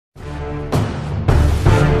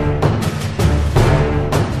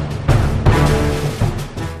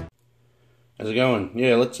How's it going?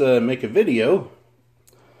 Yeah, let's make a video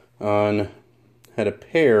on how to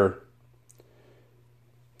pair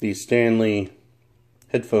these Stanley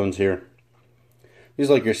headphones here.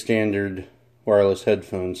 These are like your standard wireless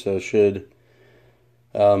headphones, so should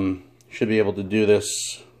be able to do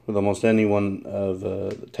this with almost any one of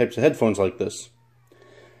the types of headphones like this.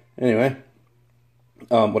 Anyway,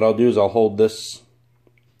 what I'll do is I'll hold this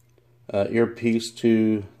earpiece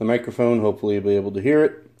to the microphone. Hopefully you'll be able to hear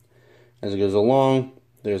it as it goes along.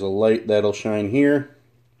 There's a light that'll shine here.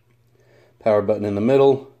 Power button in the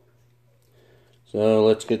middle. So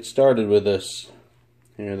let's get started with this.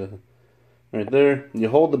 Here, right there. You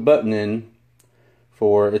hold the button in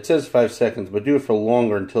for, it says 5 seconds, but do it for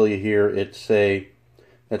longer until you hear it say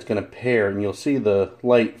that's going to pair, and you'll see the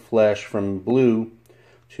light flash from blue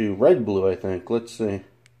to red blue, I think. Let's see.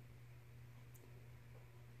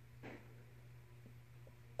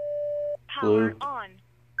 Blue. Power on.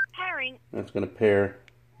 Pairing. That's going to pair.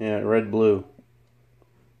 Yeah, red blue.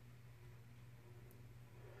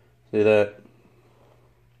 See that?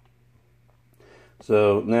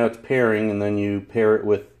 So now it's pairing, and then you pair it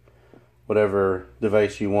with whatever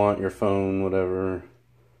device you want, your phone, whatever,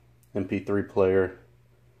 MP3 player.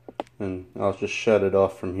 And I'll just shut it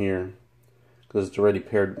off from here because it's already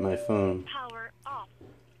paired with my phone. Power off.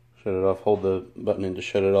 Shut it off. Hold the button in to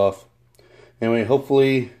shut it off. Anyway,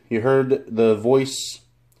 hopefully you heard the voice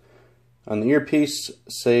on the earpiece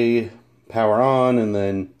say power on, and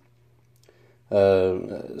then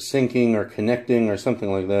syncing or connecting or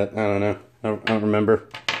something like that. I don't know. I don't remember.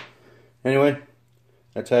 Anyway,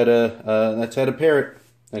 that's how to pair it.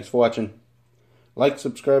 Thanks for watching. Like,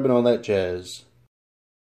 subscribe, and all that jazz.